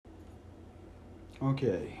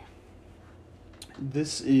Okay.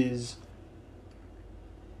 This is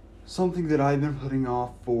something that I've been putting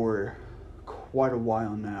off for quite a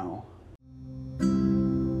while now.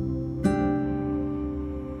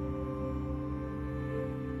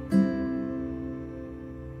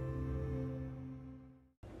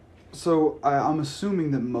 So, I'm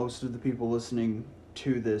assuming that most of the people listening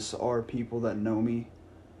to this are people that know me.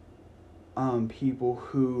 People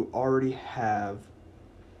who already have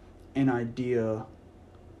an idea,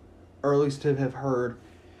 or at least have heard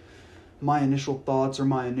my initial thoughts or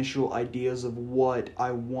my initial ideas of what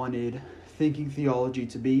I wanted thinking theology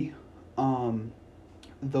to be.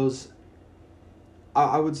 Those,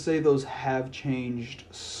 I would say those have changed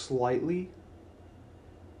slightly,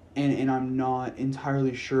 and I'm not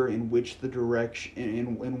entirely sure in which the direction,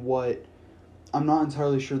 in what, I'm not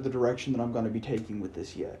entirely sure the direction that I'm going to be taking with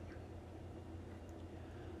this yet.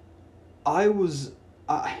 I was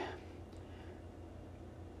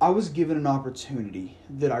given an opportunity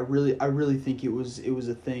that I really think it was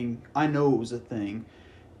a thing. I know it was a thing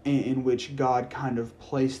in which God kind of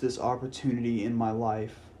placed this opportunity in my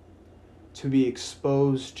life to be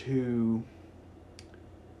exposed to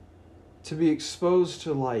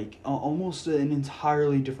like almost an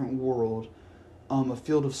entirely different world, a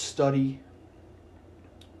field of study,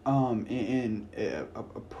 and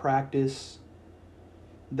a practice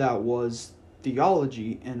that was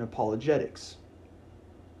theology and apologetics.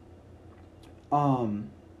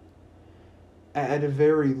 At a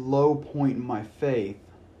very low point in my faith,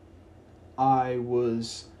 I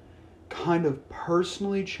was kind of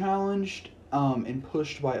personally challenged and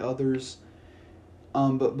pushed by others,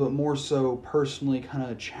 but more so personally kind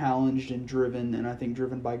of challenged and driven, and I think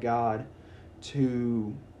driven by God,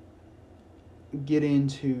 to get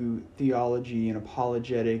into theology and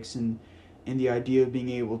apologetics and the idea of being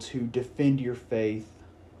able to defend your faith.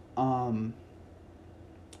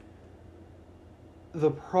 The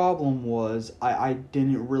problem was I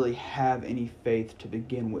didn't really have any faith to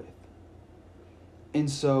begin with. And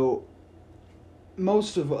so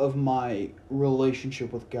most of my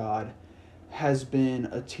relationship with God has been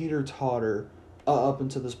a teeter-totter up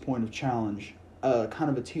until this point of challenge, kind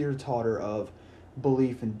of a teeter-totter of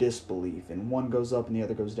belief and disbelief, and one goes up and the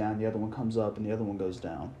other goes down, the other one comes up and the other one goes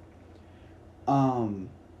down.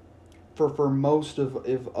 For most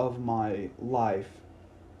of my life,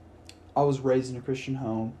 I was raised in a Christian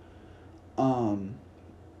home.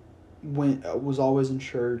 Was always in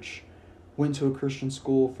church. Went to a Christian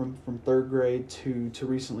school from third grade to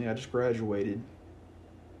recently. I just graduated.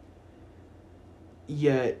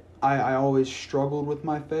 Yet I always struggled with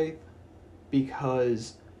my faith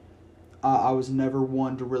because I was never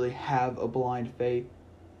one to really have a blind faith.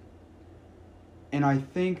 And I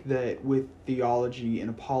think that with theology and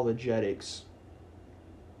apologetics,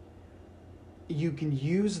 you can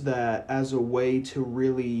use that as a way to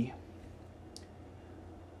really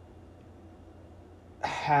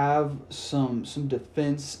have some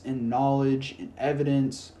defense and knowledge and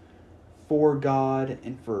evidence for God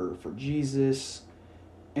and for Jesus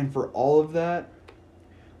and for all of that.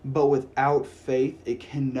 But without faith, it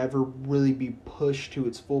can never really be pushed to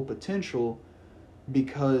its full potential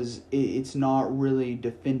because it's not really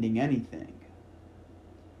defending anything.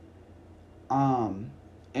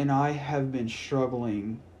 And I have been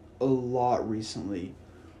struggling a lot recently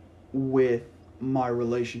with my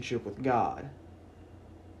relationship with God.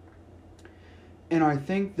 And I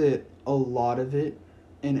think that a lot of it,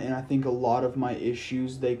 and I think a lot of my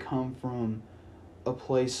issues, they come from a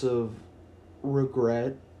place of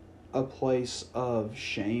regret, a place of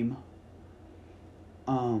shame,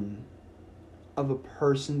 of a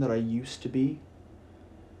person that I used to be,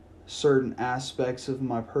 certain aspects of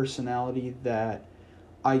my personality that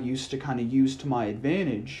I used to kind of use to my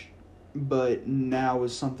advantage, but now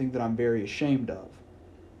is something that I'm very ashamed of.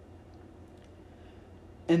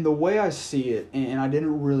 And the way I see it, and I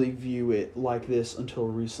didn't really view it like this until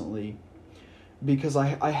recently, because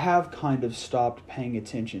I have kind of stopped paying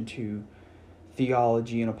attention to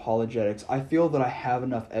theology and apologetics. I feel that I have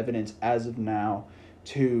enough evidence as of now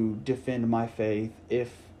to defend my faith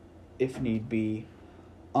if need be.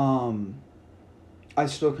 I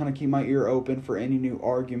still kind of keep my ear open for any new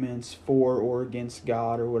arguments for or against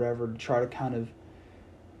God or whatever, to try to kind of,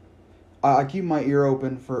 I keep my ear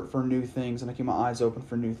open for new things, and I keep my eyes open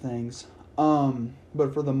for new things.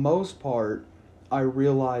 But for the most part, I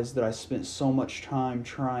realized that I spent so much time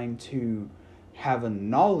trying to have a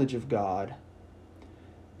knowledge of God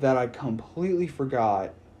that I completely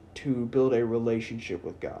forgot to build a relationship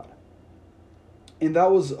with God. And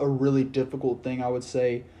that was a really difficult thing, I would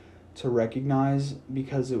say, to recognize,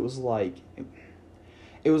 because it was like,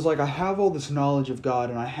 it was like I have all this knowledge of God,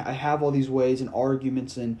 and I have all these ways and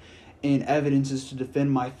arguments and evidences to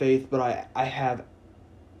defend my faith, but I have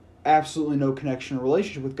absolutely no connection or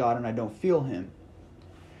relationship with God, and I don't feel Him.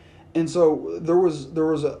 And so there was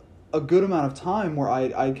a good amount of time where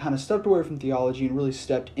I kind of stepped away from theology and really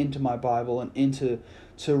stepped into my Bible and into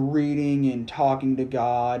reading and talking to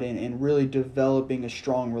God and really developing a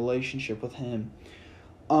strong relationship with Him.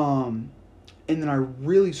 And then I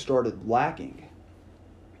really started lacking.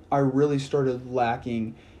 I really started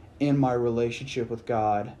lacking in my relationship with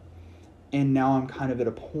God. And now I'm kind of at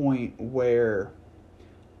a point where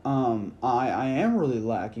I am really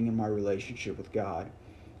lacking in my relationship with God.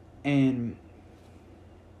 And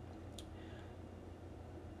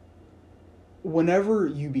whenever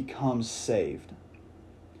you become saved,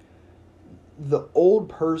 the old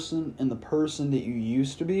person and the person that you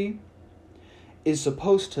used to be is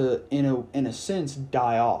supposed to, in a sense,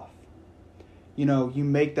 die off. You know, you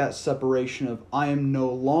make that separation of, I am no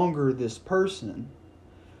longer this person.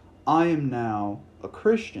 I am now a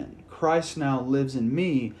Christian. Christ now lives in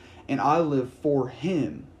me, and I live for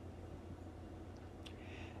Him.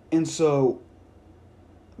 And so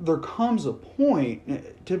there comes a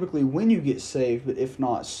point, typically when you get saved, but if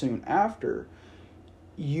not soon after,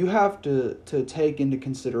 you have to take into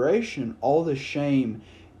consideration all the shame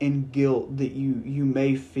and guilt that you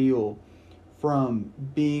may feel from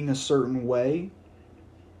being a certain way,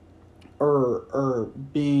 or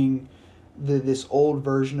being this old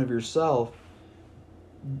version of yourself.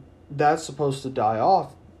 That's supposed to die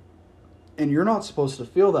off, and you're not supposed to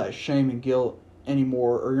feel that shame and guilt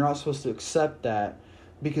anymore, or you're not supposed to accept that,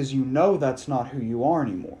 because you know that's not who you are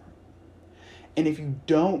anymore. And if you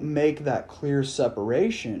don't make that clear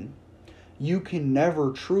separation, you can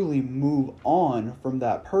never truly move on from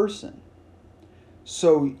that person.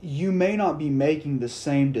 So you may not be making the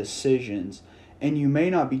same decisions, and you may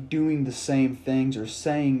not be doing the same things or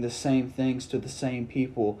saying the same things to the same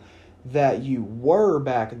people that you were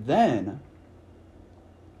back then,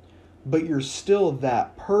 but you're still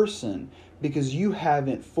that person, because you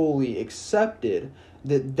haven't fully accepted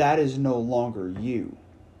that is no longer you.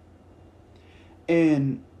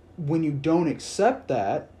 And when you don't accept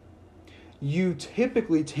that, you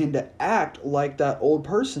typically tend to act like that old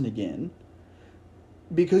person again,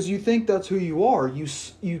 because you think that's who you are.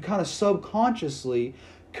 You kind of subconsciously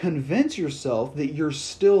convince yourself that you're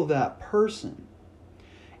still that person.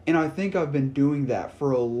 And I think I've been doing that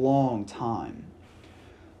for a long time.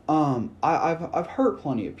 I've hurt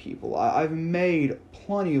plenty of people. I've made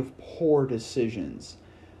plenty of poor decisions,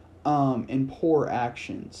 and poor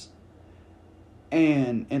actions.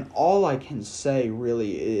 And all I can say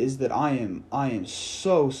really is that I am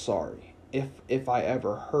so sorry if I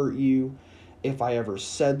ever hurt you, if I ever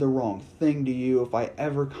said the wrong thing to you, if I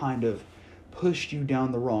ever kind of pushed you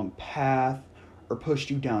down the wrong path or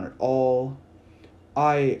pushed you down at all.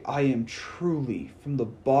 I am truly, from the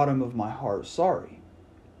bottom of my heart, sorry.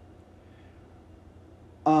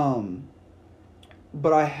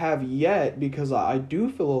 But I have yet, because I do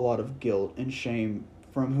feel a lot of guilt and shame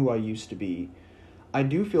from who I used to be. I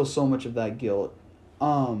do feel so much of that guilt,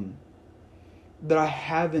 that I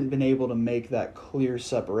haven't been able to make that clear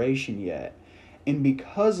separation yet. And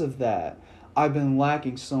because of that, I've been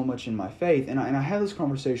lacking so much in my faith. And I had this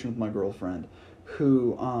conversation with my girlfriend,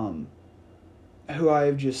 who I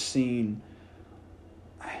have just seen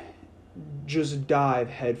just dive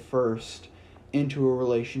headfirst into a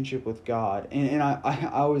relationship with God. And I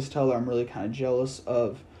always tell her I'm really kind of jealous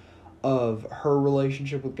of her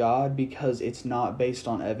relationship with God, because it's not based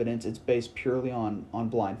on evidence. It's based purely on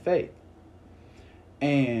blind faith.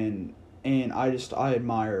 And I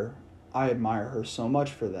admire her so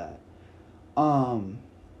much for that. And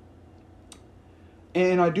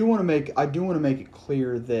I do want to make it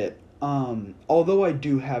clear that although I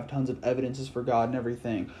do have tons of evidences for God and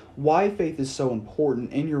everything, why faith is so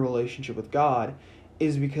important in your relationship with God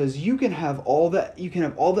is because you can have all the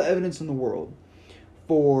evidence in the world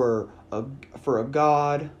for a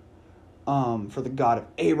God, for the God of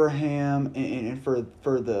Abraham, and for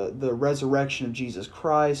the resurrection of Jesus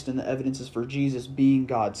Christ, and the evidences for Jesus being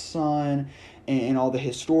God's Son, and all the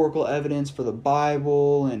historical evidence for the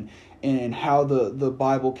Bible, and how the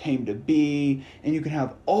Bible came to be. And you can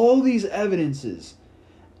have all these evidences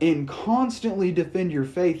and constantly defend your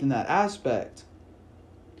faith in that aspect.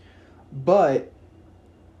 But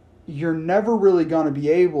you're never really going to be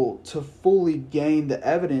able to fully gain the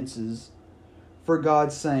evidences for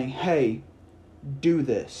God saying, hey, do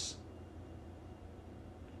this.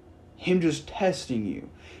 Him just testing you.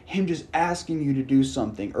 Him just asking you to do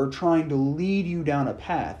something, or trying to lead you down a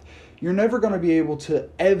path. You're never going to be able to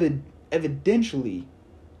evidentially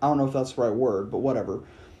I don't know if that's the right word, but whatever.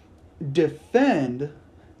 Defend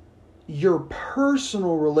your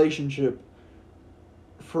personal relationship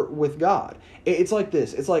with God. It's like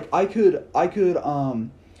this. It's like I could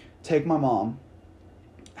take my mom,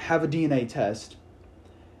 have a DNA test,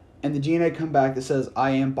 and the DNA come back that says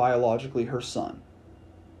I am biologically her son.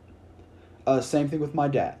 Same thing with my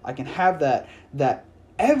dad. I can have that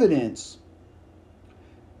evidence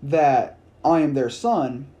that I am their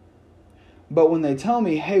son, but when they tell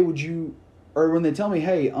me, hey,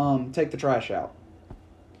 take the trash out,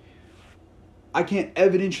 I can't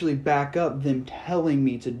evidentially back up them telling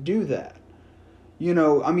me to do that. You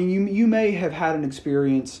know, I mean, you may have had an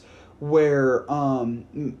experience where,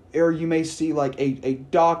 or you may see like a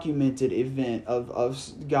documented event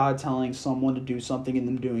of God telling someone to do something and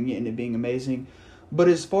them doing it and it being amazing. But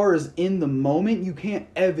as far as in the moment, you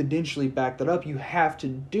can't evidentially back that up. You have to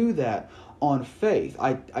do that on faith.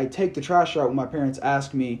 I take the trash out when my parents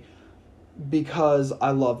ask me because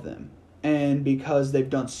I love them and because they've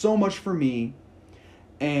done so much for me,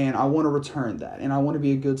 and I want to return that, and I want to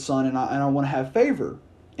be a good son, and I want to have favor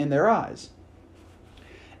in their eyes.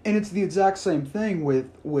 And it's the exact same thing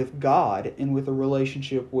with God and with a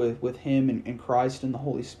relationship with Him and Christ and the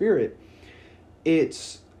Holy Spirit.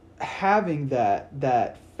 It's having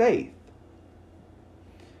that faith.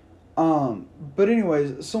 But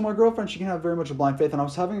anyways, so my girlfriend, she can have very much a blind faith, and I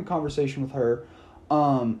was having a conversation with her,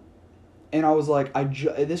 and I was like,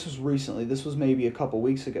 this was recently, this was maybe a couple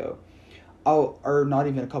weeks ago, or not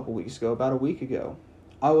even a couple weeks ago, about a week ago.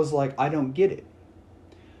 I was like, I don't get it.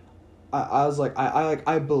 I was like,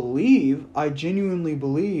 I genuinely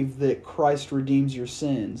believe that Christ redeems your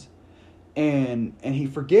sins, and He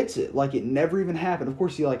forgets it, like it never even happened. Of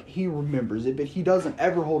course, He remembers it, but He doesn't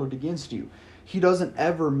ever hold it against you. He doesn't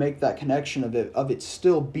ever make that connection of it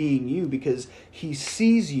still being you, because He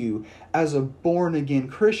sees you as a born again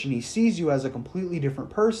Christian. He sees you as a completely different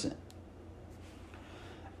person,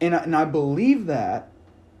 and I believe that.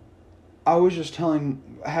 I was just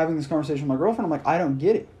having this conversation with my girlfriend. I'm like, I don't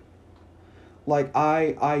get it. Like,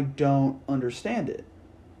 I don't understand it.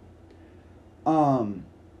 And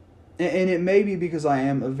it may be because I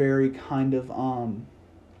am a very kind of,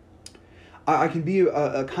 I can be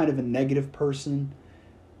a kind of a negative person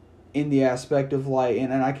in the aspect of like,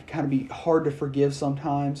 and I can kind of be hard to forgive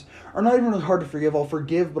sometimes. Or not even really hard to forgive. I'll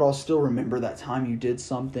forgive, but I'll still remember that time you did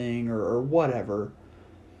something or whatever.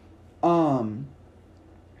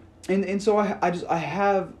 And so I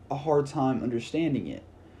have a hard time understanding it.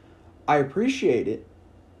 I appreciate it,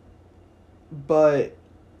 but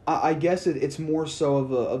I guess it's more so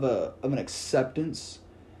of an acceptance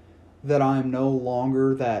that I'm no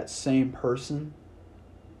longer that same person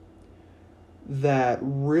that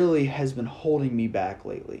really has been holding me back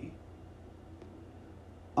lately.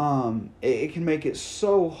 It can make it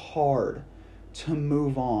so hard to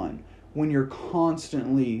move on when you're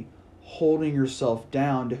constantly holding yourself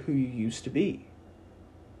down to who you used to be.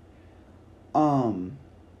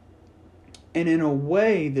 And in a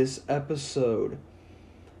way, this episode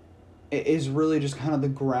is really just kind of the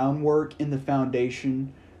groundwork and the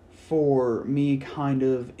foundation for me kind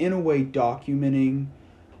of, in a way, documenting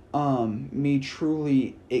me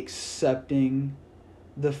truly accepting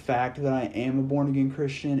the fact that I am a born-again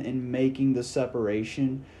Christian and making the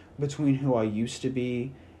separation between who I used to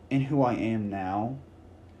be and who I am now.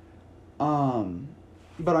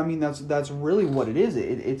 But I mean, that's really what it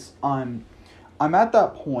is. I'm at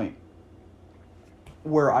that point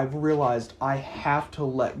where I've realized I have to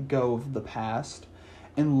let go of the past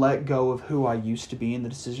and let go of who I used to be and the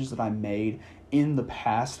decisions that I made in the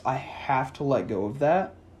past. I have to let go of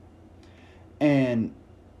that and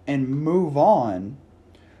move on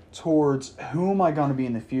towards who am I going to be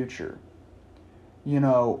in the future? You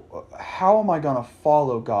know, how am I going to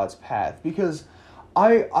follow God's path? Because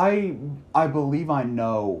I believe I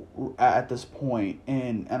know at this point,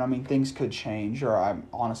 and I mean, things could change, or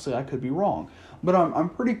I could be wrong, but I'm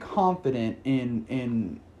pretty confident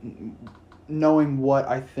in knowing what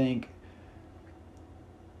I think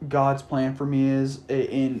God's plan for me is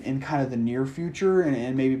in kind of the near future,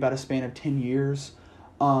 and maybe about a span of 10 years.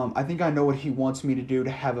 I think I know what He wants me to do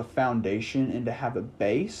to have a foundation and to have a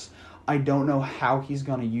base. I don't know how He's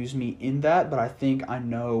going to use me in that, but I think I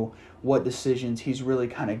know what decisions He's really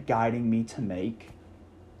kind of guiding me to make.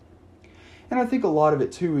 And I think a lot of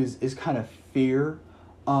it too is kind of fear.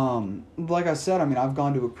 Like I said, I mean, I've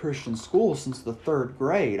gone to a Christian school since the 3rd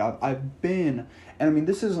grade. I've been, and I mean,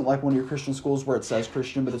 this isn't like one of your Christian schools where it says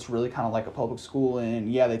Christian, but it's really kind of like a public school,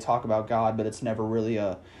 and yeah, they talk about God, but it's never really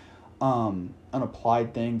an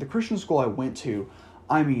applied thing. The Christian school I went to,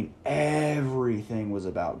 I mean, everything was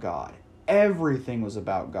about God. everything was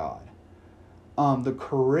about God. The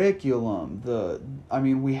curriculum,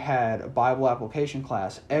 we had a Bible application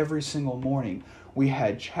class every single morning. We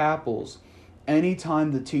had chapels.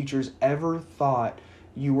 Anytime the teachers ever thought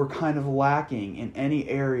you were kind of lacking in any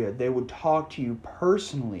area, they would talk to you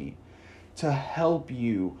personally to help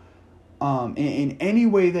you in any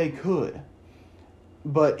way they could,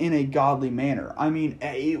 but in a godly manner. I mean,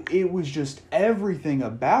 it was just everything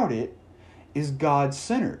about it is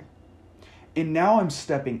God-centered. And now I'm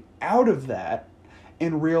stepping out of that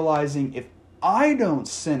and realizing if I don't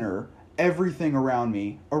center everything around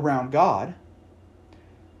me around God,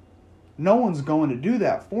 no one's going to do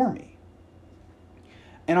that for me.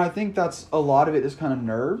 And I think that's a lot of it is kind of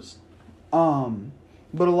nerves.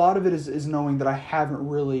 But a lot of it is knowing that I haven't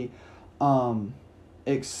really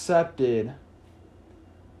accepted,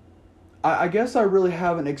 I guess I really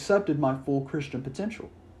haven't accepted my full Christian potential.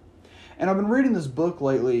 And I've been reading this book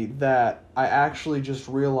lately that I actually just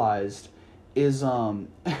realized is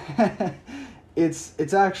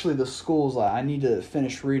it's actually the School's Life. I need to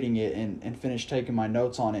finish reading it and finish taking my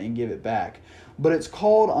notes on it and give it back. But it's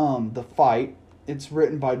called The Fight. It's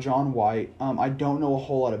written by John White. I don't know a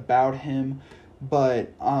whole lot about him,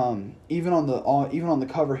 but even on the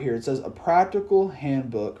cover here it says A Practical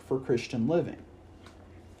Handbook for Christian Living.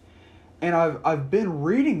 And I've been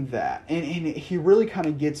reading that, and he really kind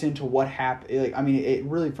of gets into what happened. It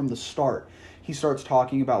really from the start. He starts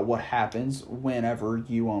talking about what happens whenever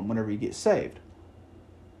you get saved.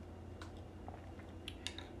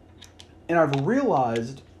 And I've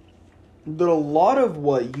realized that a lot of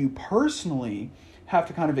what you personally have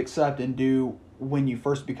to kind of accept and do when you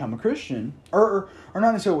first become a Christian, or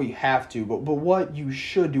not necessarily what you have to, but what you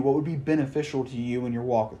should do, what would be beneficial to you in your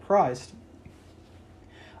walk with Christ,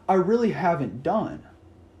 I really haven't done.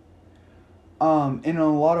 In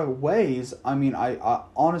a lot of ways, I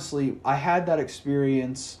honestly, I had that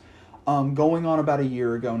experience going on about a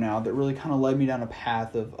year ago now that really kind of led me down a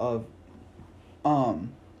path of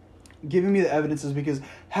giving me the evidences, because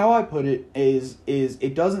how I put it is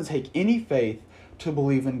it doesn't take any faith to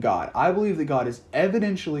believe in God. I believe that God is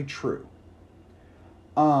evidentially true.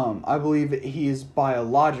 I believe that he is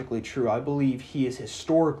biologically true. I believe he is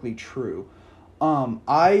historically true.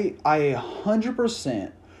 I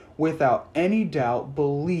 100%, without any doubt,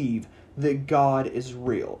 believe that God is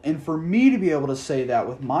real. And for me to be able to say that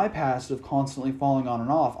with my past of constantly falling on and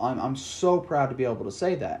off, I'm so proud to be able to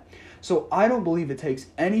say that. So I don't believe it takes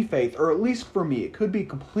any faith, or at least for me, it could be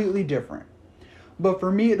completely different. But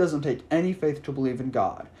for me, it doesn't take any faith to believe in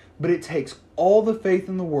God. But it takes all the faith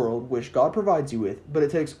in the world, which God provides you with, but it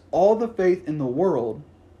takes all the faith in the world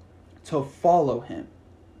to follow him.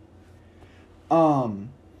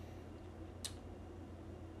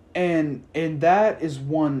 And that is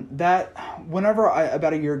one that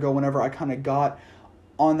about a year ago, whenever I kind of got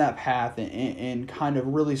on that path and kind of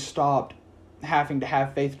really stopped having to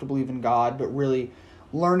have faith to believe in God, but really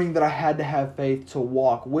learning that I had to have faith to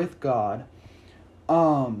walk with God,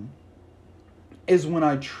 is when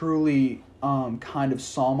I truly kind of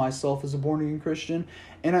saw myself as a born-again Christian,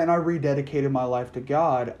 and I rededicated my life to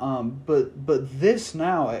God. But this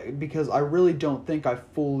now, because I really don't think I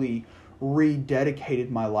fully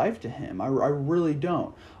rededicated my life to him. I really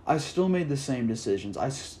don't. I still made the same decisions. I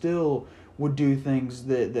still would do things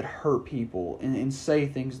that hurt people and say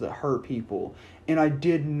things that hurt people. And I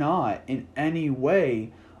did not in any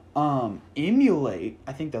way emulate,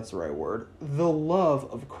 I think that's the right word, the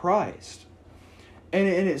love of Christ. And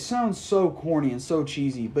it sounds so corny and so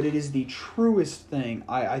cheesy, but it is the truest thing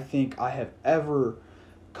I think I have ever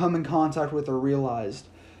come in contact with or realized,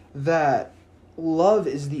 that love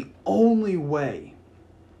is the only way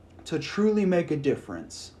to truly make a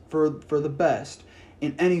difference for the best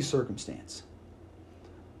in any circumstance.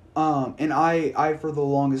 And I for the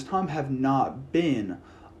longest time have not been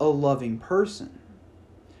a loving person.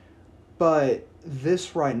 But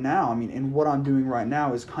this right now, and what I'm doing right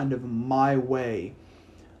now is kind of my way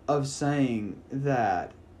of saying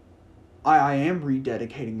that I am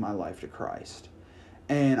rededicating my life to Christ.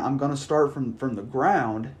 And I'm going to start from the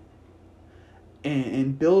ground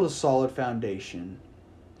and build a solid foundation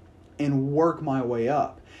and work my way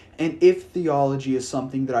up. And if theology is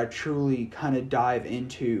something that I truly kind of dive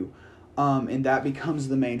into, and that becomes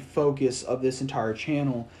the main focus of this entire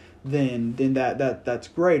channel, then that's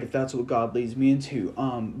great if that's what God leads me into.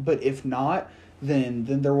 But if not, then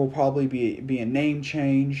there will probably be a name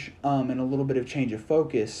change and a little bit of change of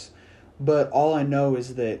focus. But all I know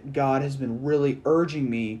is that God has been really urging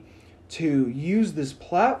me to use this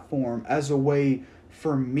platform as a way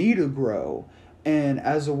for me to grow, and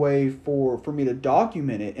as a way for me to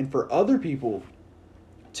document it, and for other people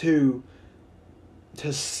to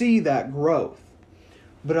to see that growth.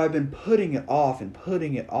 But I've been putting it off and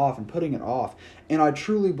putting it off and putting it off. And I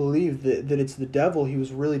truly believe that it's the devil. He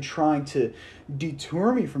was really trying to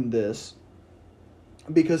detour me from this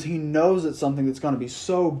because he knows it's something that's going to be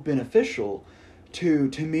so beneficial to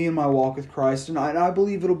me in my walk with Christ. And I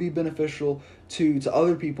believe it'll be beneficial to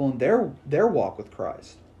other people in their walk with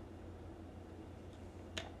Christ.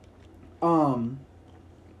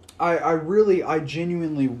 I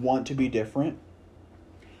genuinely want to be different.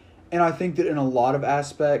 And I think that in a lot of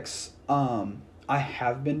aspects, I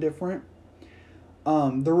have been different.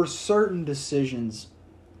 There were certain decisions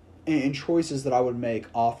and choices that I would make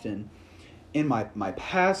often in my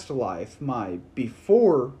past life, my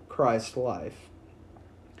before Christ life,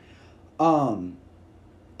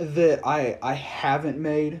 that I haven't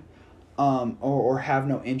made, or have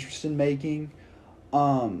no interest in making,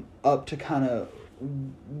 up to kind of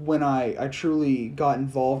when I truly got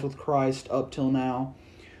involved with Christ up till now.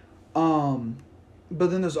 But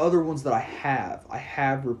then there's other ones that I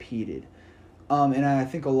have repeated. And I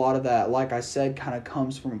think a lot of that, like I said, kind of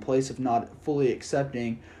comes from a place of not fully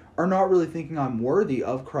accepting or not really thinking I'm worthy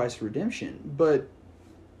of Christ's redemption. But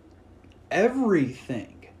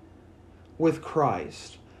everything with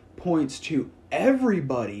Christ points to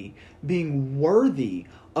everybody being worthy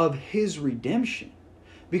of his redemption,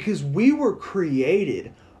 because we were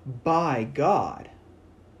created by God.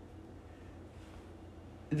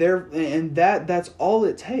 That's all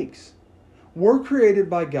it takes. We're created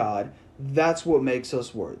by God. That's what makes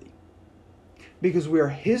us worthy. Because we are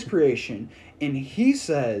his creation, and he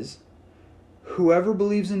says, whoever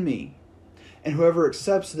believes in me, and whoever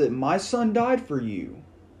accepts that my son died for you,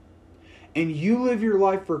 and you live your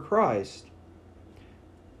life for Christ,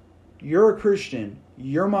 you're a Christian,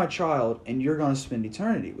 you're my child, and you're going to spend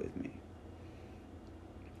eternity with me.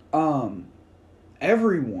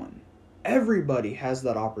 Everybody has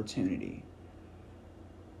that opportunity.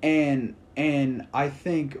 And I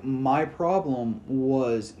think my problem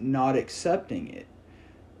was not accepting it.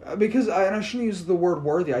 Because I shouldn't use the word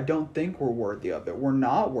worthy. I don't think we're worthy of it. We're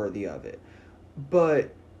not worthy of it.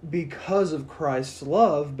 But because of Christ's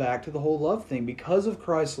love, back to the whole love thing, because of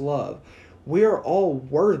Christ's love, we are all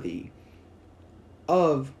worthy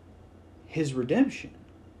of his redemption.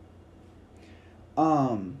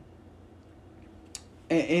 And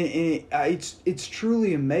it's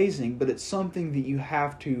truly amazing, but it's something that you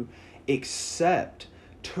have to accept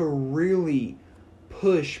to really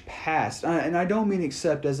push past. And I don't mean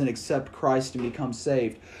accept as in accept Christ and become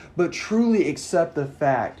saved, but truly accept the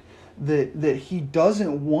fact that he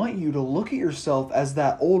doesn't want you to look at yourself as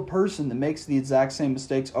that old person that makes the exact same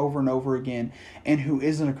mistakes over and over again and who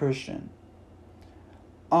isn't a Christian.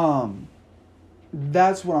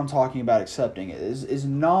 That's what I'm talking about accepting it, is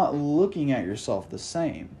not looking at yourself the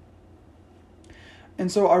same.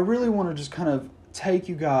 And so I really want to just kind of take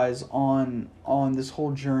you guys on this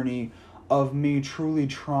whole journey of me truly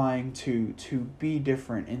trying to be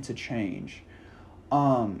different and to change.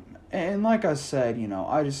 And like I said,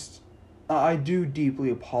 I do deeply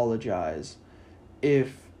apologize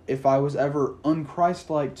if I was ever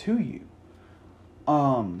unchristlike to you.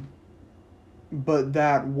 But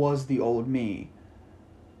that was the old me.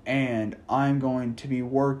 And I'm going to be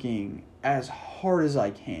working as hard as I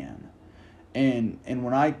can. And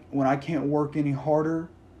when I can't work any harder,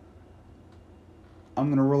 I'm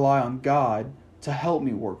going to rely on God to help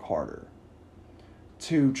me work harder.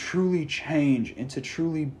 To truly change and to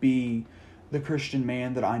truly be the Christian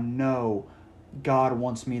man that I know God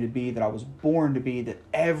wants me to be, that I was born to be, that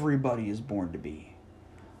everybody is born to be.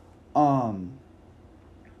 And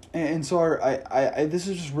so I this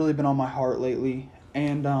has just really been on my heart lately.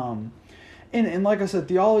 And like I said,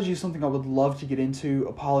 theology is something I would love to get into.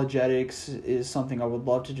 Apologetics is something I would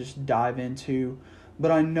love to just dive into. But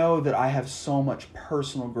I know that I have so much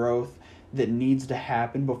personal growth that needs to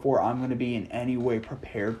happen before I'm going to be in any way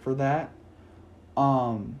prepared for that.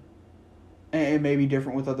 And it may be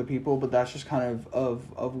different with other people, but that's just kind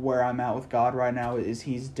of where I'm at with God right now, is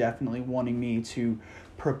he's definitely wanting me to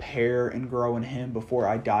prepare and grow in him before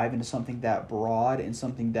I dive into something that broad and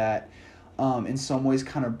something that in some ways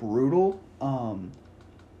kind of brutal.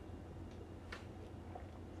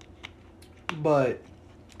 But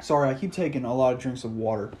sorry, I keep taking a lot of drinks of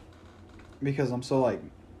water because I'm so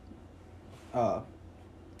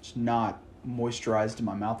just not moisturized in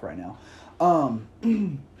my mouth right now.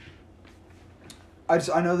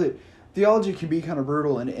 I know that theology can be kind of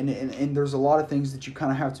brutal, and there's a lot of things that you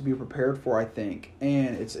kind of have to be prepared for, I think,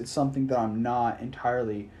 and it's something that I'm not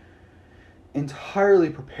entirely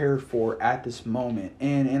prepared for at this moment,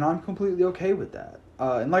 and I'm completely okay with that.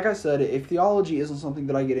 And like I said, if theology isn't something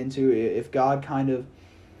that I get into, if God kind of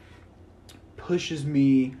pushes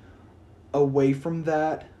me away from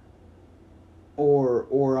that, or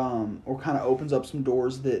kind of opens up some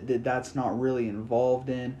doors that's not really involved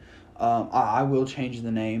in, I will change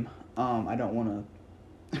the name. I don't want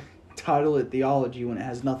to title it theology when it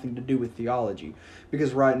has nothing to do with theology,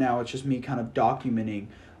 because right now it's just me kind of documenting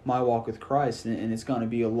my walk with Christ, and it's going to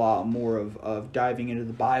be a lot more of diving into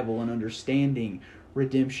the Bible and understanding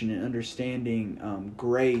redemption and understanding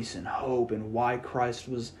grace and hope and why Christ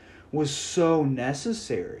was so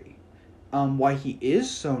necessary, why he is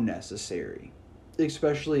so necessary,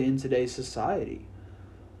 especially in today's society.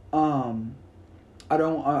 I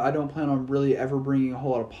don't plan on really ever bringing a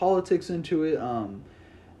whole lot of politics into it.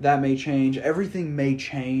 That may change. Everything may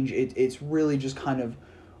change. It's really just kind of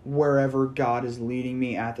wherever God is leading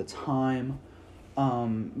me at the time.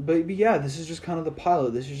 But yeah, this is just kind of the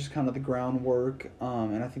pilot. This is just kind of the groundwork.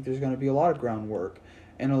 And I think there's going to be a lot of groundwork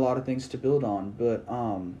and a lot of things to build on. But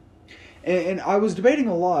and I was debating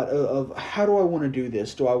a lot of how do I want to do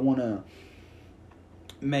this? Do I want to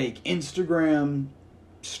make Instagram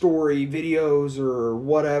story videos or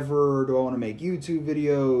whatever? Do I want to make YouTube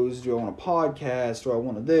videos? Do I want a podcast? Do I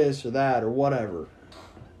want this or that or whatever?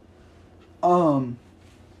 And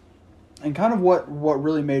kind of what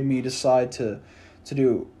really made me decide to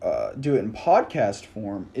do it in podcast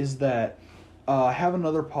form is that I have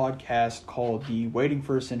another podcast called the Waiting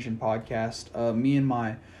for Ascension podcast. Me and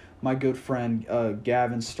my good friend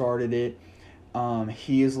Gavin started it.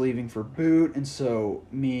 He is leaving for boot, and so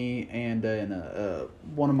me and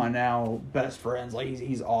one of my now best friends, like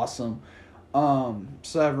he's awesome,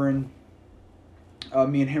 Severin.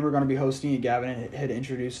 Me and him are going to be hosting it. Gavin had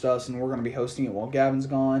introduced us, and we're going to be hosting it while Gavin's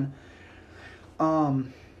gone.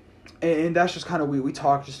 And that's just kind of, we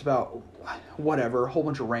talk just about whatever, a whole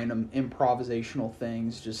bunch of random improvisational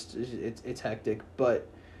things. Just it's hectic, but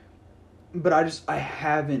I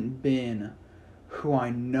haven't been who I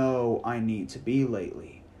know I need to be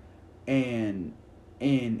lately, and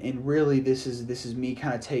really this is me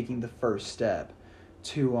kind of taking the first step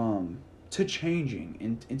to changing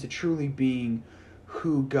and to truly being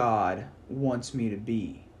who God wants me to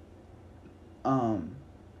be, and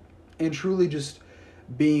truly just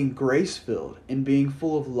being grace-filled and being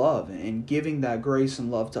full of love and giving that grace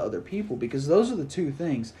and love to other people, because those are the two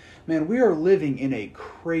things. Man, we are living in a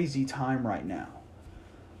crazy time right now.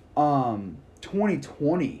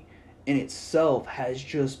 2020 in itself has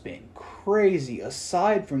just been crazy,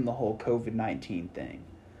 aside from the whole COVID-19 thing.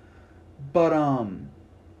 But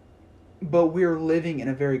we're living in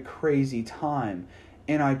a very crazy time,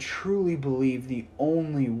 and I truly believe the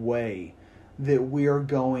only way that we are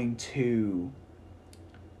going to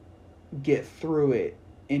get through it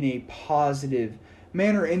in a positive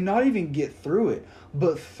manner, and not even get through it,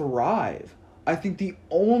 but thrive. I think the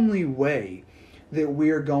only way that we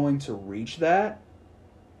are going to reach that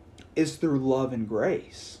is through love and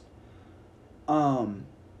grace. I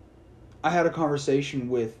had a conversation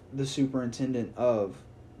with the superintendent of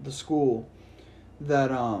the school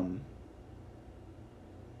that I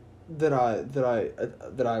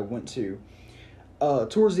went to.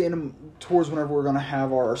 Towards whenever we're gonna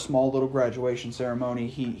have our small little graduation ceremony,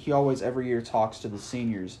 he always every year talks to the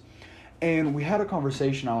seniors, and we had a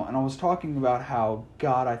conversation, and I was talking about how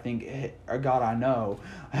God I know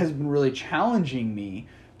has been really challenging me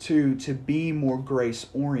to be more grace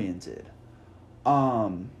oriented,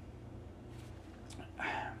 and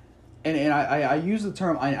I use the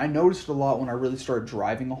term, I noticed it a lot when I really started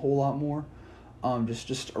driving a whole lot more,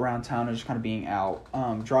 just around town and just kind of being out,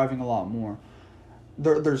 driving a lot more.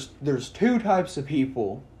 There's two types of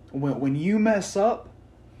people. When you mess up,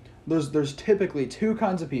 there's typically two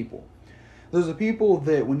kinds of people. There's the people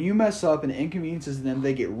that when you mess up and it inconveniences them,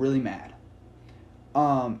 they get really mad.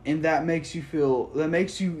 And that makes you feel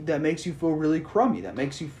really crummy. That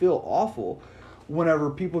makes you feel awful whenever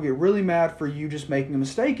people get really mad for you just making a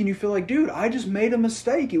mistake, and you feel like, dude, I just made a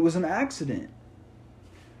mistake. It was an accident.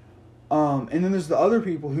 And then there's the other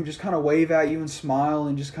people who just kind of wave at you and smile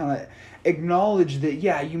and just kind of acknowledge that,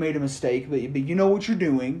 yeah, you made a mistake, but you know what you're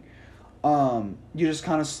doing. You just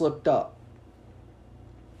kind of slipped up.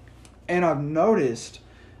 And I've noticed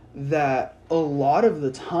that a lot of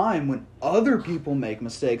the time when other people make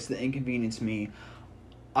mistakes that inconvenience me,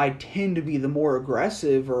 I tend to be the more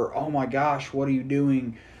aggressive or, oh my gosh, what are you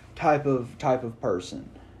doing type of person.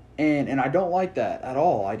 And I don't like that at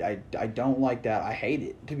all. I don't like that. I hate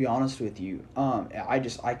it, to be honest with you.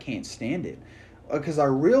 I can't stand it. Because I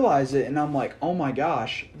realize it and I'm like, oh my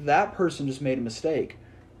gosh, that person just made a mistake.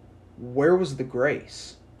 Where was the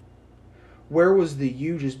grace? Where was the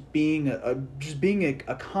you just being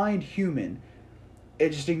a kind human,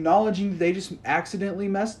 and just acknowledging that they just accidentally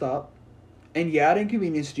messed up, and yeah, it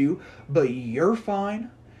inconvenienced you, but you're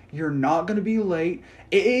fine. You're not going to be late.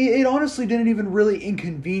 It honestly didn't even really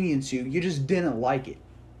inconvenience you. You just didn't like it.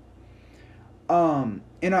 And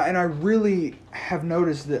I really have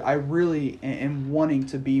noticed that I really am wanting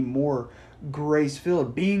to be more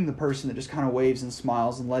grace-filled, being the person that just kind of waves and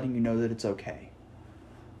smiles and letting you know that it's okay.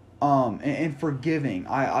 And forgiving.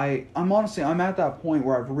 I'm honestly, I'm at that point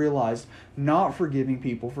where I've realized not forgiving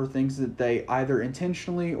people for things that they either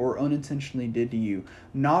intentionally or unintentionally did to you,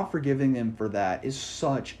 not forgiving them for that is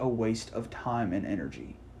such a waste of time and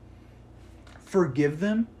energy. Forgive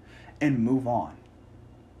them and move on.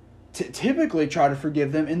 Typically try to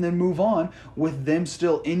forgive them and then move on with them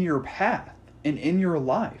still in your path and in your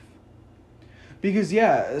life. Because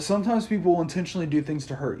yeah, sometimes people will intentionally do things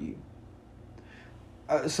to hurt you.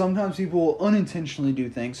 Sometimes people will unintentionally do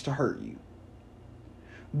things to hurt you.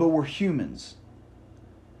 But we're humans.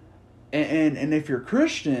 And if you're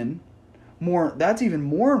Christian, that's even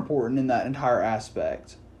more important in that entire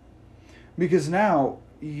aspect. Because now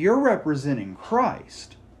you're representing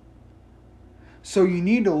Christ. So you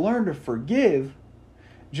need to learn to forgive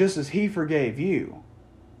just as he forgave you.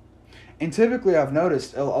 And typically I've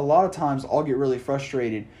noticed a lot of times I'll get really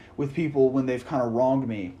frustrated with people when they've kind of wronged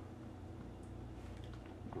me.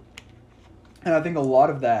 And I think a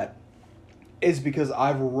lot of that is because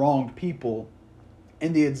I've wronged people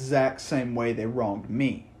in the exact same way they wronged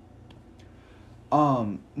me.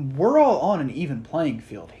 We're all on an even playing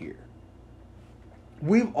field here.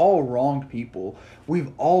 We've all wronged people.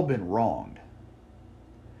 We've all been wronged.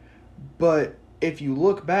 But if you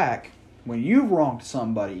look back, when you've wronged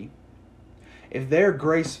somebody, if they're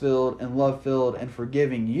grace-filled and love-filled and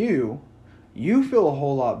forgiving you, you feel a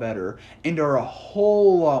whole lot better and are a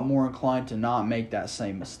whole lot more inclined to not make that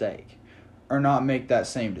same mistake or not make that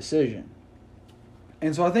same decision.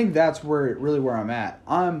 And so I think that's where I'm at.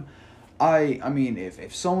 I mean,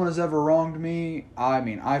 if someone has ever wronged me,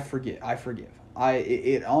 I forgive.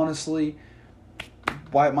 It honestly,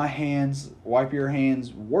 wipe your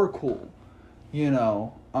hands, we're cool, you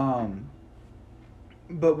know.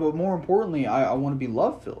 But more importantly, I want to be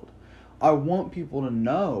love-filled. I want people to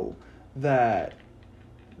know that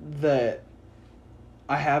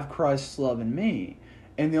I have Christ's love in me.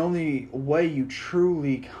 And the only way you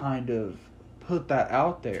truly kind of put that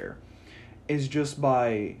out there is just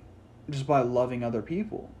by loving other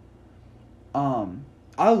people. I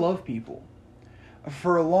love people.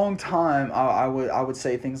 For a long time, I would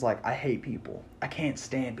say things like, I hate people. I can't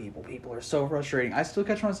stand people. People are so frustrating. I still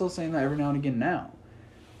catch myself saying that every now and again now.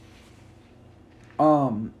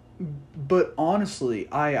 But honestly,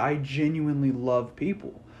 I genuinely love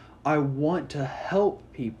people. I want to help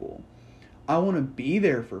people. I want to be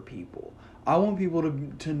there for people. I want people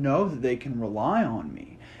to know that they can rely on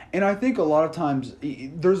me. And I think a lot of times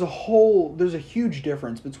there's a huge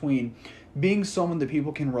difference between being someone that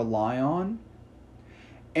people can rely on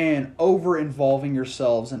and over involving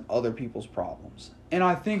yourselves in other people's problems. And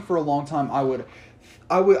I think for a long time I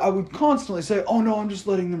would constantly say, "Oh no, I'm just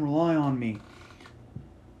letting them rely on me."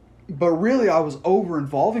 But really I was over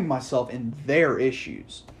involving myself in their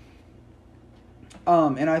issues.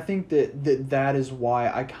 And I think that is why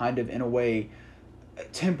I kind of, in a way,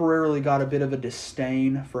 temporarily got a bit of a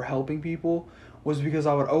disdain for helping people, was because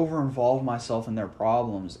I would over-involve myself in their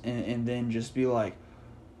problems and then just be like,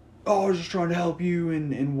 "Oh, I was just trying to help you,"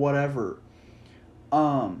 and whatever.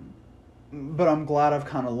 But I'm glad I've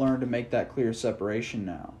kind of learned to make that clear separation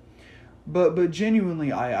now. But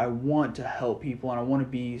genuinely, I want to help people, and I want to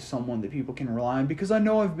be someone that people can rely on, because I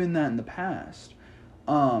know I've been that in the past.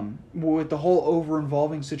 With the whole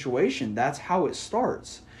over-involving situation, that's how it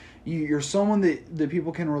starts. You're someone that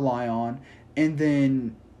people can rely on, and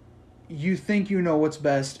then you think you know what's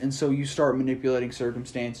best, and so you start manipulating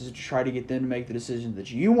circumstances to try to get them to make the decisions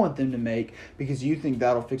that you want them to make because you think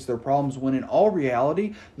that'll fix their problems, when in all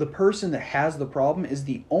reality, the person that has the problem is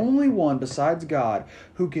the only one besides God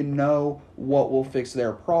who can know what will fix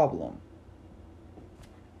their problem.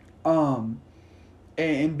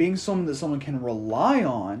 And being someone that someone can rely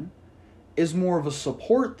on is more of a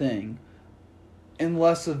support thing and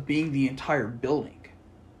less of being the entire building.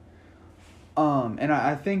 And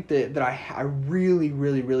I think that I really,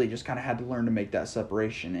 really, really just kind of had to learn to make that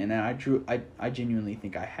separation. And I genuinely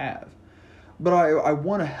think I have. But I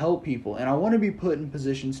want to help people, and I want to be put in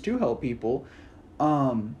positions to help people.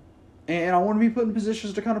 And I want to be put in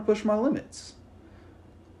positions to kind of push my limits.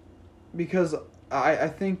 Because I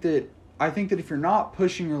think that if you're not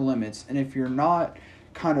pushing your limits, and if you're not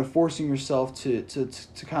kind of forcing yourself to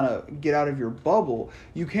kind of get out of your bubble,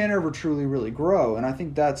 you can't ever truly really grow. And I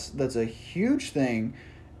think that's a huge thing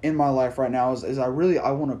in my life right now is I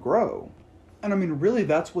want to grow. And I mean, really,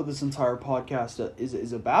 that's what this entire podcast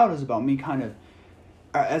is about me kind of,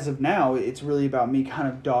 as of now, it's really about me kind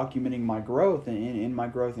of documenting my growth in my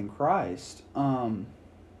growth in Christ.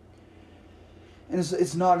 And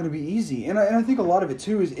it's not going to be easy. And I think a lot of it,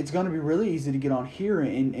 too, is it's going to be really easy to get on here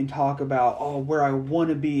and talk about, where I want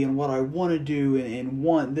to be and what I want to do and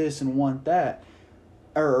want this and want that,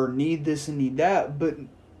 or need this and need that. But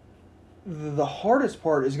the hardest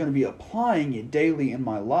part is going to be applying it daily in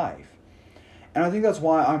my life. And I think that's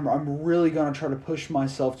why I'm really going to try to push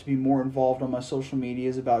myself to be more involved on my social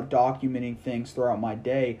medias about documenting things throughout my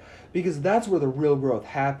day, because that's where the real growth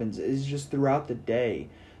happens, is just throughout the day.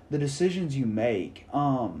 The decisions you make,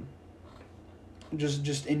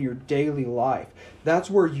 just in your daily life, that's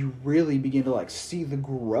where you really begin to see the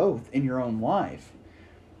growth in your own life.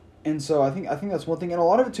 And so I think that's one thing, and a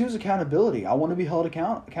lot of it too is accountability. I want to be held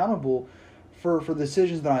accountable for the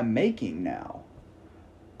decisions that I'm making now.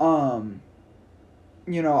 I've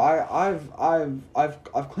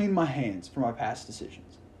cleaned my hands for my past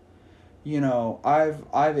decisions.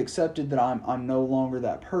 I've accepted that I'm no longer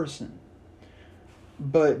that person.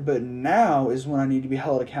 But now is when I need to be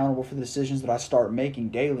held accountable for the decisions that I start making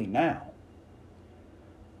daily now.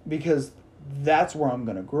 Because that's where I'm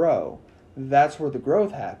going to grow. That's where the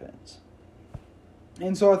growth happens.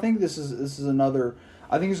 And so I think this is another,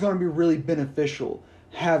 I think it's going to be really beneficial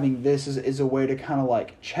having this as a way to kind of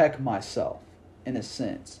check myself in a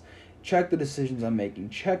sense. Check the decisions I'm making,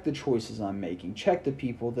 check the choices I'm making, check the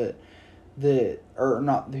people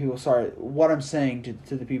what I'm saying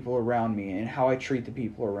to the people around me and how I treat the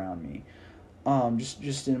people around me,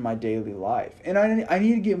 just in my daily life. And I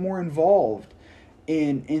need to get more involved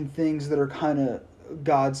in things that are kind of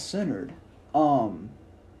God-centered,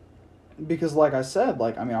 because like I said,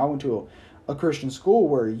 I went to a Christian school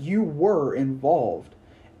where you were involved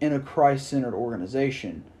in a Christ-centered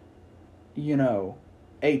organization,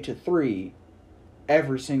 8 to 3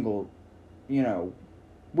 every single,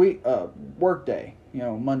 work day,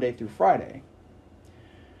 Monday through Friday.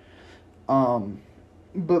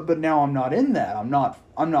 But now I'm not in that. I'm not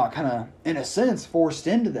kind of, in a sense, forced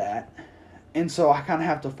into that. And so I kind of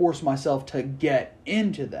have to force myself to get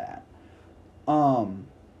into that. And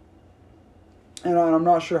I'm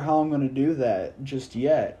not sure how I'm going to do that just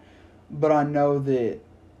yet. But I know that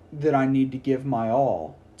I need to give my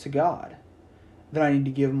all to God. That I need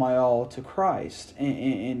to give my all to Christ.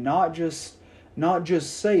 And not just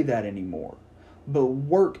say that anymore, but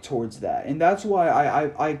work towards that. And that's why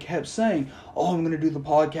I kept saying, I'm going to do the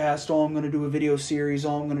podcast, I'm going to do a video series,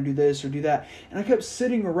 I'm going to do this or do that. And I kept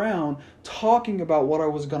sitting around talking about what I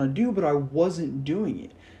was going to do, but I wasn't doing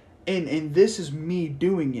it. And this is me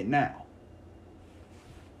doing it now.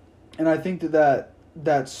 And I think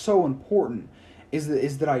that's so important,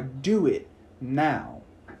 is that I do it now.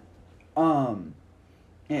 And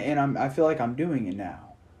I feel like I'm doing it now.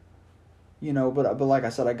 But like I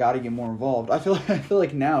said, I got to get more involved. I feel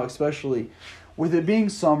like now, especially with it being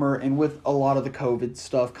summer and with a lot of the COVID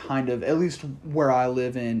stuff, kind of, at least where I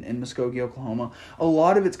live in Muskogee, Oklahoma, a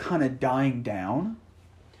lot of it's kind of dying down.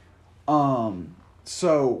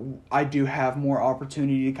 So I do have more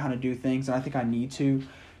opportunity to kind of do things, and I think I need to,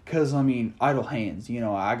 because idle hands.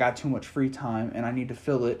 I got too much free time, and I need to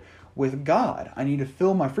fill it with God. I need to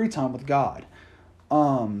fill my free time with God.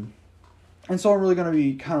 And so I'm really going to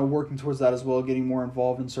be kind of working towards that as well, getting more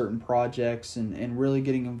involved in certain projects and really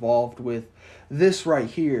getting involved with this right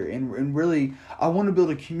here. And really, I want to build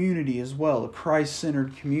a community as well, a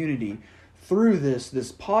Christ-centered community through this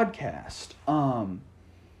podcast.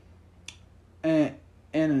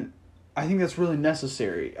 And I think that's really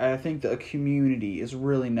necessary. I think that a community is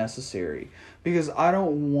really necessary, because I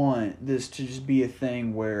don't want this to just be a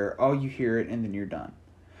thing where, you hear it and then you're done.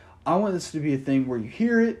 I want this to be a thing where you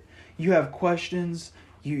hear it, you have questions,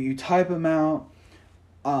 you type them out,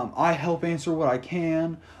 I help answer what I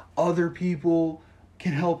can, other people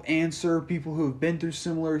can help answer, people who have been through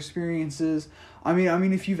similar experiences. I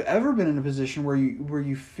mean, if you've ever been in a position where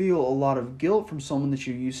you feel a lot of guilt from someone that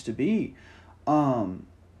you used to be,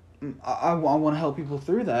 I want to help people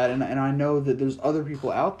through that, and I know that there's other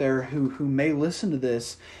people out there who may listen to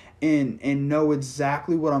this and know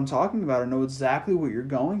exactly what I'm talking about, or know exactly what you're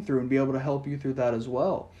going through, and be able to help you through that as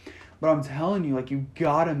well. But I'm telling you, you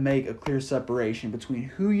gotta make a clear separation between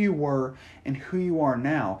who you were and who you are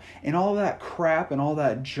now. And all that crap and all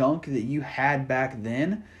that junk that you had back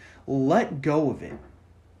then, let go of it.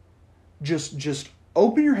 Just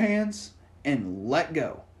open your hands and let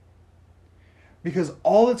go. Because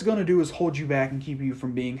all it's going to do is hold you back and keep you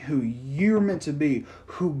from being who you're meant to be,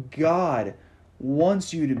 who God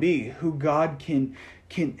wants you to be, who God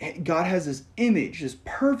God has this image, this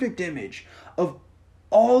perfect image of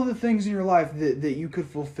all the things in your life that you could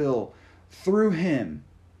fulfill through Him.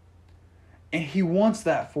 And He wants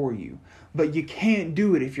that for you. But you can't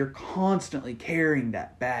do it if you're constantly carrying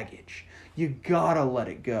that baggage. You gotta let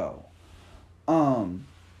it go.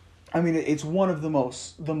 I mean, it's one of the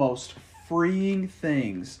most freeing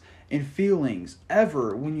things and feelings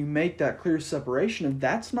ever when you make that clear separation of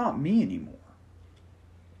that's not me anymore.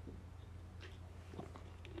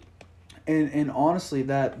 And honestly,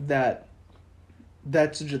 that's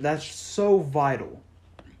so vital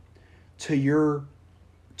to your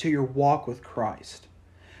walk with Christ.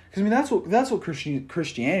 Because I mean that's what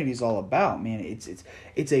Christianity is all about, man.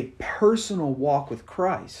 It's a personal walk with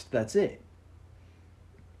Christ. That's it.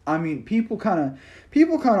 I mean, people kind of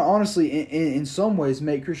honestly in some ways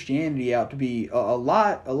make Christianity out to be a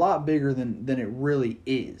lot bigger than it really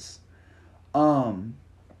is.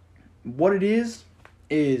 What it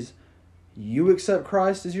is you accept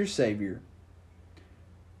Christ as your Savior.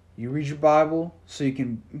 You read your Bible so you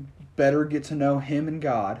can better get to know Him and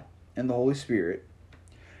God and the Holy Spirit.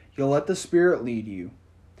 You let the Spirit lead you,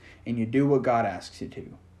 and you do what God asks you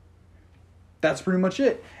to. That's pretty much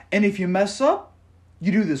it. And if you mess up,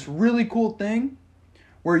 you do this really cool thing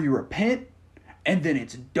where you repent, and then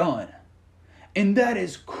it's done. And that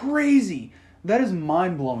is crazy. That is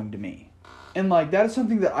mind-blowing to me. And like that is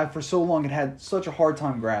something that I for so long had such a hard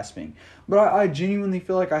time grasping. But I genuinely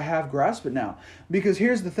feel like I have grasped it now. Because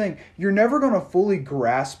here's the thing. You're never going to fully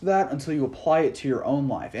grasp that until you apply it to your own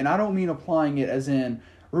life. And I don't mean applying it as in,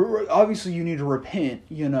 obviously you need to repent,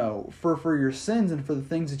 for your sins and for the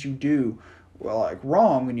things that you do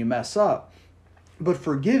wrong when you mess up. But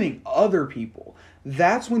forgiving other people,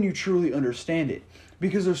 that's when you truly understand it.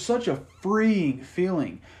 Because there's such a freeing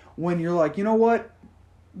feeling when you're like, you know what?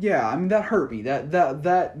 Yeah, I mean, that hurt me.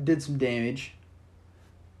 That did some damage.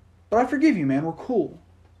 But I forgive you, man. We're cool.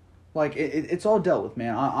 Like, it's all dealt with,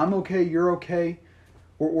 man. I'm okay. You're okay.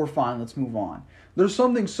 We're fine. Let's move on. There's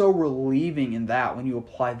something so relieving in that when you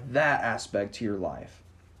apply that aspect to your life.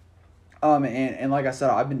 And like I said,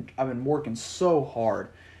 I've been working so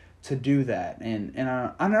hard to do that. And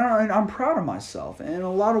I'm proud of myself. And in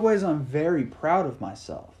a lot of ways, I'm very proud of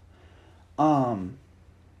myself.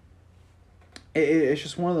 It's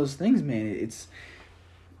just one of those things, man.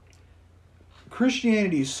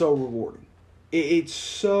 Christianity is so rewarding. It's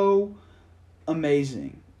so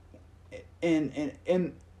amazing,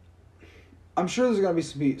 and I'm sure there's gonna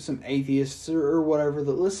be some atheists or whatever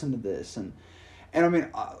that listen to this, and I mean,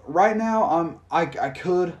 right now I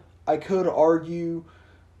could argue,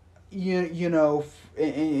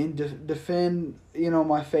 and defend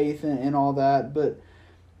my faith and all that, but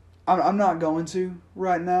I'm not going to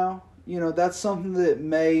right now. That's something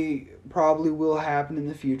that probably will happen in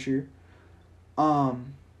the future.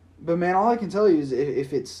 But man, all I can tell you is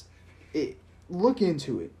if look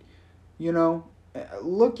into it,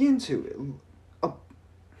 look into it,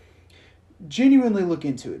 genuinely look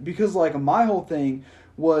into it, because like my whole thing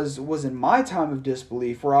was in my time of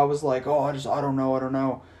disbelief where I was like, oh, I don't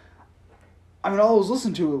know. I mean, all I was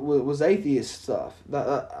listening to was atheist stuff.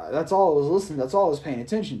 That's all I was listening. That's all I was paying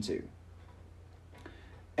attention to.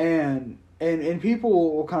 And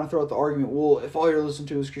people will kind of throw out the argument, well, if all you're listening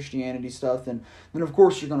to is Christianity stuff, then of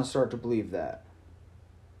course you're going to start to believe that.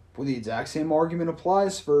 Well, the exact same argument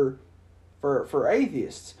applies for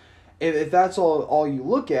atheists. If that's all you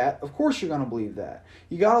look at, of course you're going to believe that.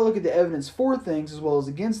 You got to look at the evidence for things as well as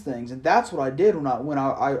against things, and that's what I did when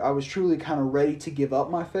I was truly kind of ready to give up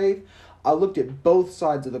my faith. I looked at both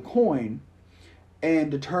sides of the coin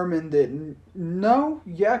and determined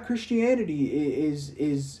that Christianity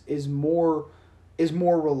is more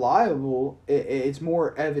reliable. It's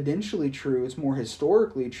more evidentially true. It's more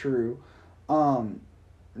historically true. I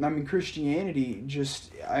mean, Christianity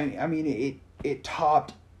just it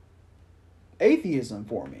topped atheism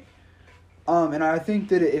for me. And I think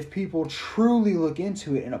that if people truly look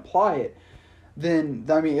into it and apply it, then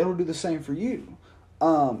it'll do the same for you.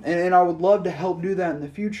 And I would love to help do that in the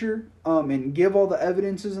future, and give all the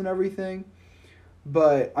evidences and everything.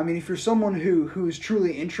 But, I mean, if you're someone who is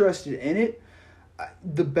truly interested in it,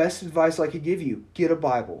 the best advice I could give you, get a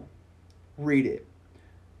Bible. Read it.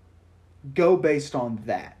 Go based on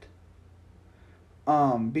that.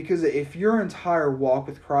 Because if your entire walk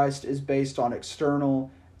with Christ is based on external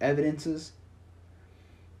evidences,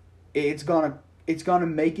 it's gonna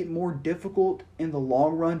make it more difficult in the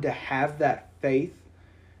long run to have that faith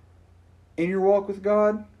in your walk with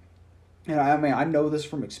God. And I know this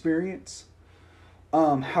from experience.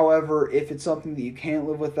 However, if it's something that you can't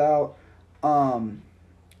live without, um,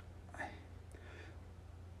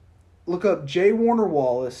 look up J. Warner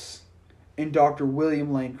Wallace and Dr.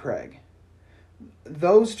 William Lane Craig.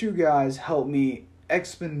 Those two guys helped me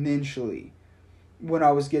exponentially when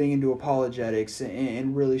I was getting into apologetics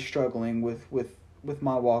and really struggling with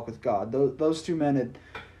my walk with God. Those two men had...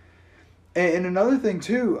 And another thing,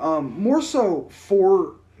 too, more so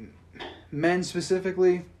for men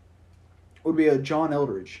specifically, would be a John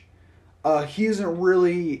Eldridge. He isn't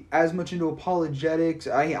really as much into apologetics.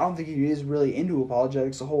 I don't think he is really into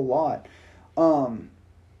apologetics a whole lot.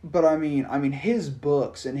 But I mean his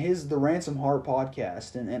books and the Ransom Heart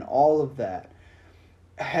podcast and all of that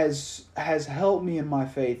has helped me in my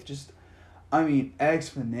faith just,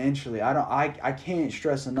 exponentially. I can't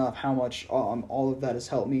stress enough how much all of that has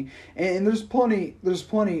helped me. And there's plenty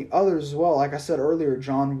others as well. Like I said earlier,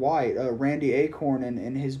 John White, Randy Acorn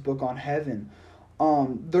and his book on heaven.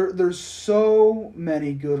 There's so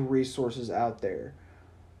many good resources out there.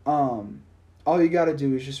 All you got to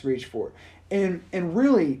do is just reach for it. And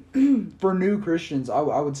really, for new Christians, I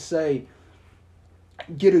would say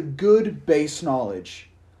get a good base knowledge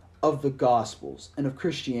of the Gospels and of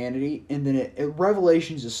Christianity, and then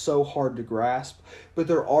Revelations is so hard to grasp, but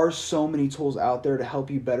there are so many tools out there to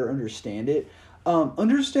help you better understand it.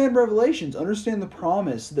 Understand Revelations, understand the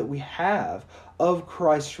promise that we have of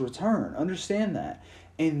Christ's return, understand that,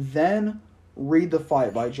 and then read The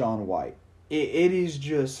Fight by John White. It is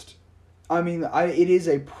just, it is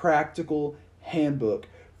a practical handbook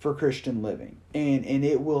for Christian living, and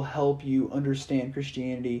it will help you understand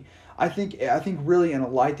Christianity. I think really in a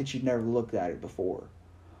light that you'd never looked at it before.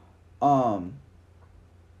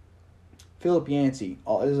 Philip Yancey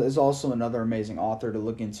is also another amazing author to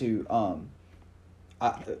look into.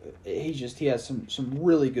 He has some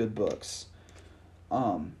really good books.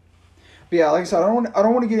 But yeah, like I said, I don't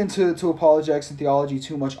want to get into apologetics and theology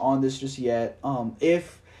too much on this just yet.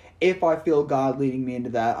 If I feel God leading me into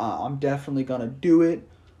that, I'm definitely gonna do it.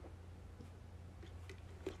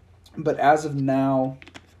 But as of now,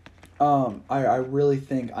 I really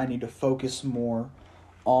think I need to focus more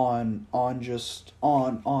on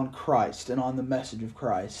Christ and on the message of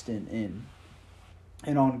Christ and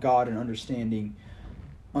on God and understanding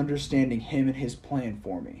Him and His plan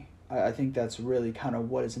for me. I think that's really kind of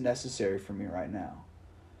what is necessary for me right now.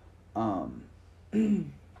 I'm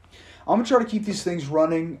gonna try to keep these things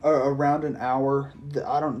running around an hour.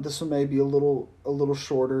 This one may be a little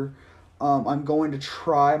shorter. I'm going to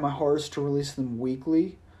try my hardest to release them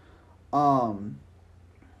weekly. They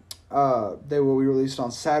will be released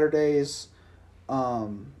on Saturdays.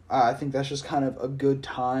 I think that's just kind of a good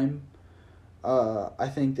time. I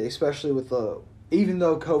think that especially even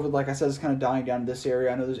though COVID, like I said, is kind of dying down in this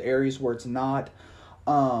area, I know there's areas where it's not.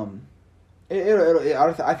 I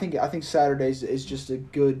think Saturdays is just a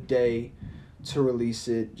good day to release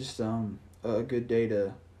it. Just a good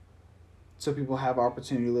day so people have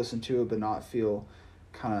opportunity to listen to it, but not feel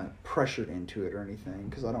kind of pressured into it or anything.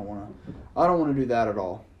 Because I don't want to do that at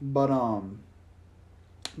all. But I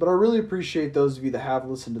really appreciate those of you that have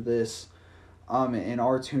listened to this, and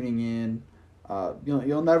are tuning in.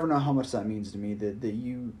 You'll never know how much that means to me that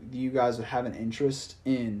you guys would have an interest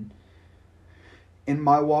in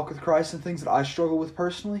my walk with Christ and things that I struggle with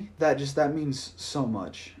personally. That means so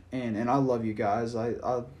much, and I love you guys.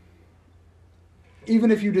 I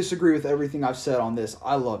even if you disagree with everything I've said on this,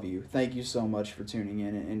 I love you. Thank you so much for tuning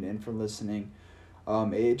in and for listening.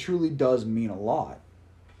 It truly does mean a lot.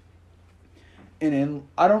 And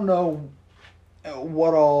I don't know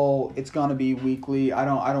what all it's gonna be weekly. I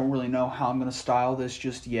don't really know how I'm gonna style this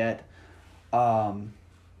just yet. I'm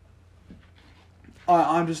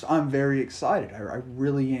very excited. I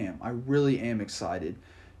really am. I really am excited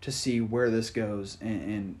to see where this goes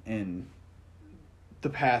and the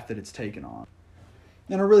path that it's taken on.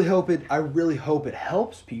 And I really hope it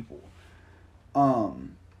helps people. I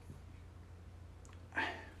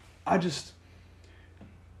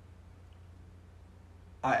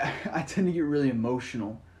tend to get really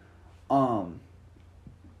emotional when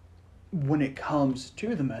it comes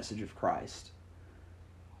to the message of Christ.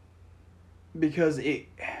 Because it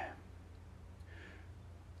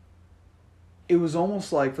was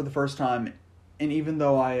almost like for the first time, and even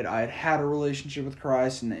though I had a relationship with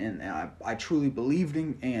Christ and I truly believed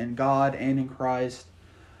in God and in Christ,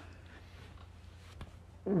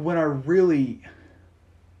 when I really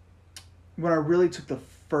took the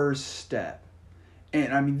first step,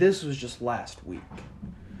 and this was just last week,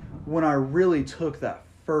 when I really took that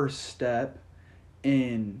first step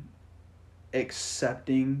in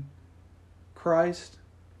accepting Christ,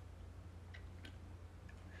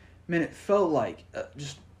 man, it felt like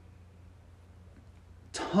just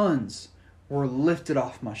tons were lifted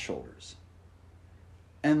off my shoulders.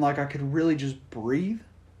 And like I could really just breathe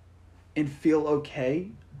and feel okay,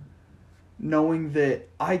 knowing that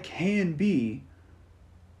I can be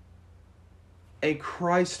a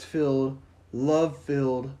Christ-filled,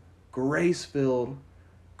 love-filled, grace-filled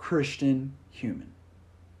Christian human.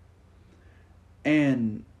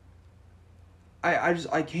 And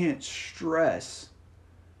I can't stress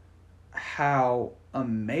how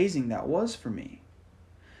amazing that was for me.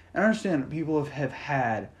 And I understand people have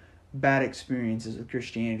had bad experiences with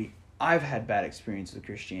Christianity. I've had bad experiences with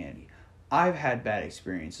Christianity. I've had bad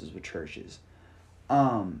experiences with churches.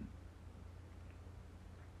 But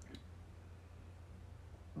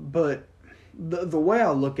the way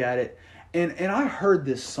I look at it, and I heard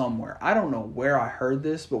this somewhere. I don't know where I heard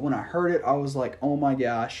this, but when I heard it, I was like, oh my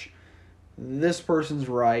gosh, this person's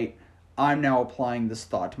right. I'm now applying this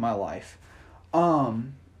thought to my life.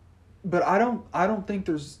 But I don't think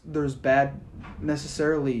there's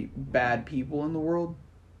necessarily bad people in the world.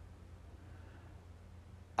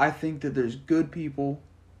 I think that there's good people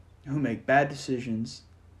who make bad decisions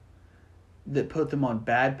that put them on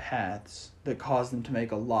bad paths that cause them to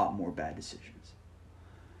make a lot more bad decisions.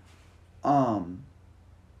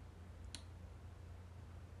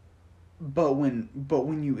 But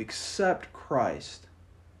when you accept Christ,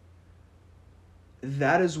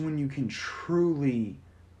 that is when you can truly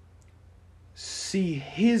see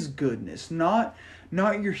His goodness, not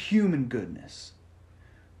your human goodness,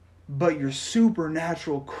 but your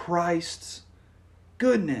supernatural Christ's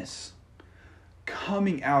goodness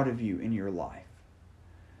coming out of you in your life.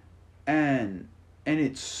 And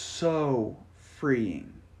it's so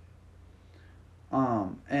freeing.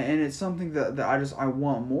 And it's something that I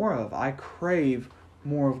want more of. I crave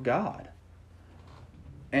more of God.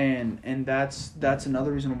 And that's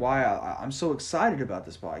another reason why I'm so excited about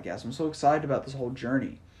this podcast. I'm so excited about this whole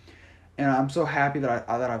journey. And I'm so happy that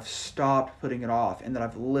I've stopped putting it off and that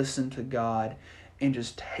I've listened to God and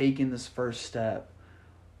just taken this first step.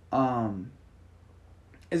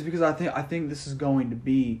 Is because I think this is going to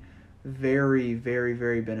be very, very,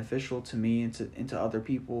 very beneficial to me and to other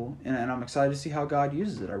people. And I'm excited to see how God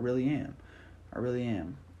uses it. I really am.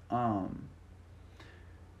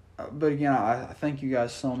 But again, I thank you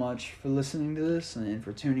guys so much for listening to this and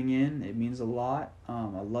for tuning in. It means a lot.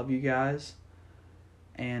 I love you guys.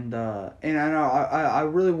 And I know I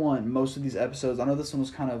really want most of these episodes. I know this one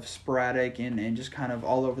was kind of sporadic and just kind of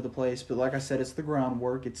all over the place. But like I said, it's the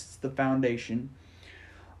groundwork. It's the foundation.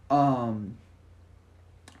 I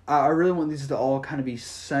really want these to all kind of be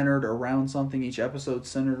centered around something. Each episode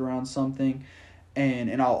centered around something.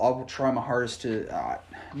 And I'll try my hardest to,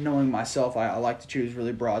 knowing myself, I like to choose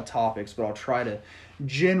really broad topics, but I'll try to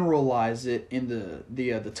generalize it in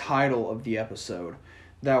the title of the episode.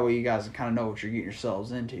 That way you guys kind of know what you're getting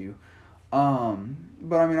yourselves into. But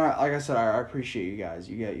I mean, like I said, I appreciate you guys.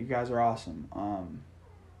 You guys are awesome.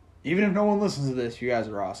 Even if no one listens to this, you guys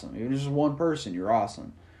are awesome. Even if just one person, you're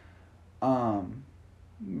awesome.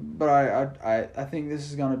 But I think this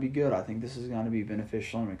is going to be good. I think this is going to be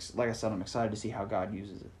beneficial. Like I said, I'm excited to see how God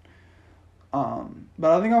uses it.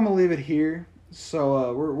 But I think I'm going to leave it here.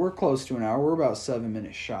 So we're close to an hour. We're about 7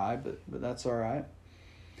 minutes shy, but that's all right.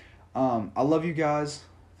 I love you guys.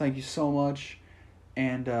 Thank you so much.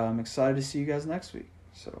 And I'm excited to see you guys next week.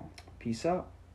 So peace out.